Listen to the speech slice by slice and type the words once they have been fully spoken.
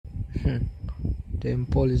Them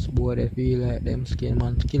police boy, they feel like them skin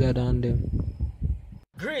man killer than them.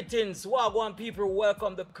 Greetings, Wagwan people,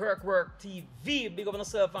 welcome to Kirkwork TV. Big up on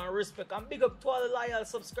yourself and respect, and big up to all the loyal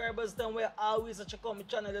subscribers them where always check out my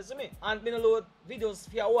channel, you see me. And been a load videos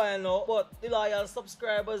for a while now, but the loyal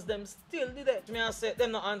subscribers them still did it. Me I say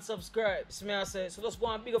them not unsubscribe. Me I say so just go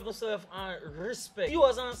and big up yourself and respect.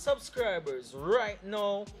 Viewers and subscribers, right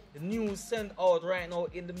now the news sent out right now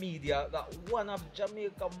in the media that one of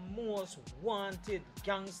Jamaica's most wanted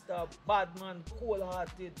gangster, badman,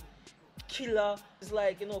 cold-hearted killer. It's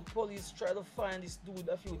like, you know, police try to find this dude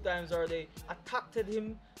a few times, or they attacked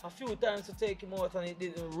him a few times to take him out, and it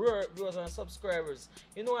didn't work. Viewers and subscribers,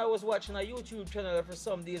 you know, I was watching a YouTube channel for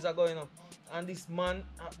some days ago, you know, and this man,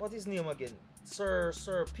 what his name again, Sir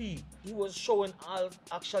P, he was showing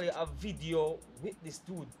actually a video with this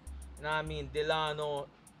dude, you know what I mean, Delano,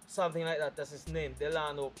 something like that, that's his name,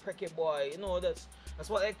 Delano, Prekeh Bwoy, you know, that's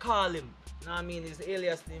what they call him. You know what I mean? His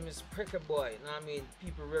alias name is Prekeh Bwoy. You know what I mean?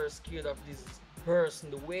 People very scared of this person.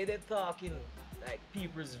 The way they're talking, like,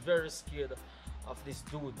 people is very scared of this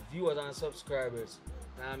dude. Viewers and subscribers.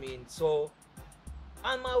 You know what I mean? So,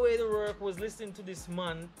 on my way to work, was listening to this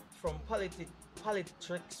man from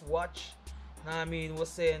Politics Watch. You know what I mean? Was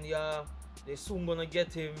saying, yeah, they soon gonna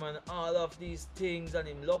get him and all of these things, and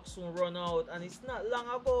him luck soon run out. And it's not long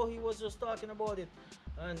ago he was just talking about it.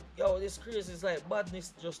 And yo, this crazy is like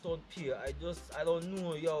badness just don't pay. I don't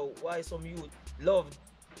know, yo, why some youth love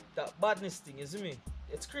that badness thing, you see me?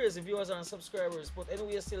 It's crazy, viewers and subscribers, but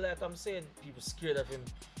anyway, still, like I'm saying, people scared of him.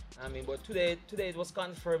 I mean, but today it was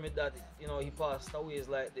confirmed that, you know, he passed away. It's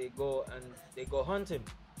like they go hunt him.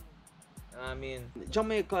 I mean,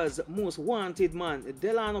 Jamaica's most wanted man,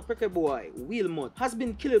 Delano Prekeh Bwoy, Wilmot, has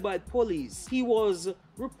been killed by police. He was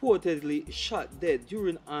reportedly shot dead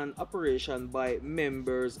during an operation by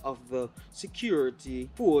members of the security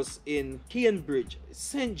force in Cambridge,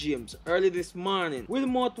 St. James, early this morning.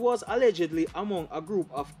 Wilmot was allegedly among a group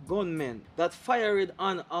of gunmen that fired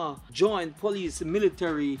on a joint police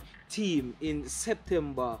military team in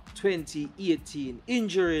September 2018,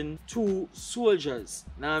 injuring 2 soldiers.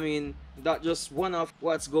 Now, I mean, that just one of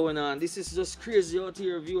what's going on. This is just crazy out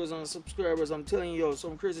here, viewers and subscribers. I'm telling you,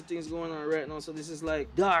 some crazy things going on right now. So this is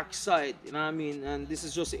like dark side, you know what I mean? And this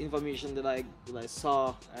is just the information that I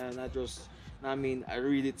saw, and I just, you know what I mean, I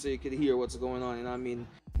read it so you can hear what's going on, you know what I mean?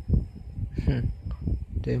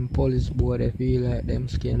 Them police boy, they feel like them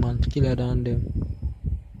skin man killer than them.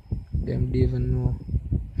 Them don't even know.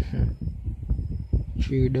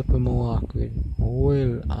 Cheered up in my walk with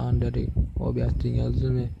well under the obvious thing, you see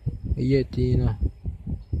me? A Yeti, you know.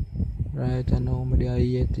 Right now, I'm there,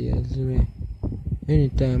 Yeti, you see me?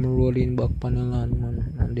 Anytime I roll in back on the land,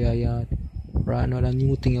 man, and their yard. Right now, the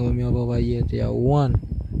new thing when me have over Yeti, one,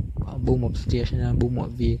 a boom up station and boom up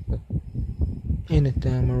vehicle.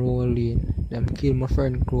 Anytime I roll in, them kill my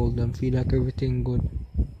friend crowd, them feel like everything good.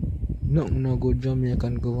 Nothing no good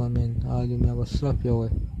Jamaican government, all them have a slap your way.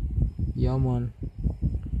 Yeah, man.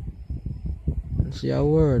 See a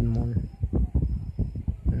word, man.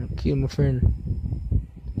 And kill my friend.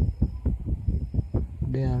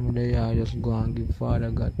 Damn, I just go and give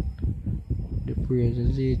Father God the praise.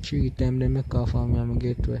 You see, 3 times they make off on me and I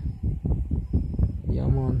get way. Yeah,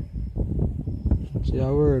 man. See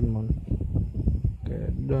a word, man.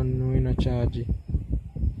 Okay, don't know in a charge.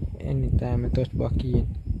 Anytime I touch back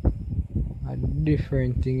in, a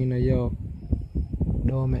different thing in a yo.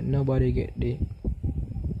 Don't make nobody get the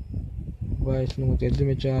voice note. You see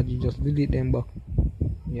me charge, you just delete them back.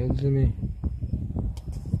 You see me?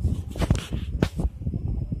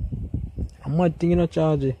 A mad thing in a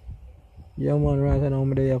charge. Yeah, man, right now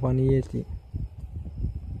I'm there on the 80.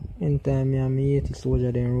 Anytime me and me 80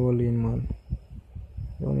 soldier then roll in, man.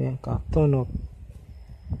 You know, can turn up.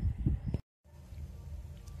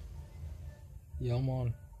 Yeah,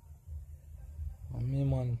 man. And me,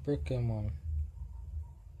 man, Prekeh, man.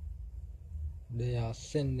 They are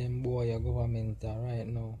sending them boy a government right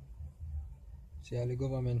now. See all the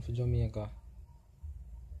government for Jamaica.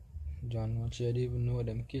 John, what you even know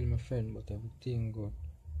them kill my friend, but everything good.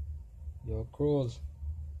 Yo, Crows,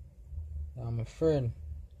 you're my friend.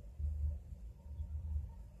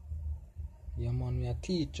 Yeah, man, we are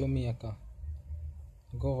teach Jamaica.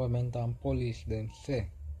 Government and police them say.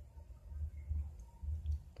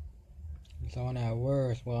 It's one of the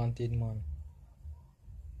worst wanted, man.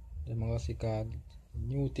 Them go see cause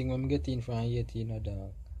new thing when I get in from 18 no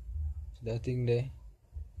dog. So that thing there,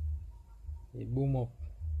 it boom up.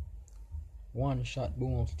 One shot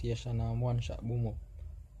boom up station and one shot boom up.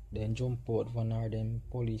 Then jump out one of them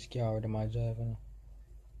police car them a drive, you know.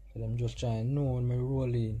 So them just trying to know when me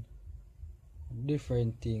roll in.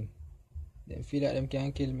 Different thing. Them feel like them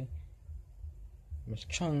can kill me. I'm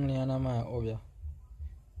strongly on my over.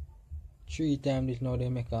 3 times this now they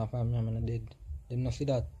make off and I'm dead. Them not see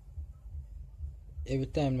that. Every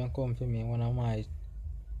time they come for me, one of my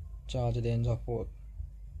charge the ends up out.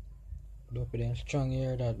 But up with them strong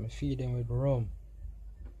here that I feed them with rum.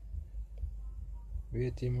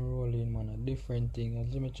 Wait till me roll in, man, a different thing.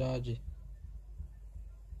 As me charge it.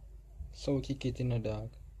 So kick it in the dog.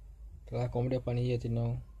 Cause I come up on the 80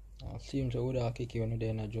 now. I see him so would I kick you when they're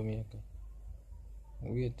in Jamaica.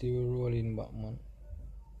 Wait till we roll in back, man.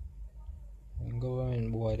 And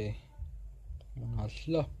government boy there. Man, I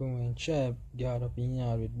slap him and try guard up in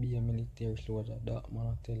yard with be a military soldier. That man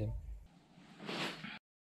I tell him.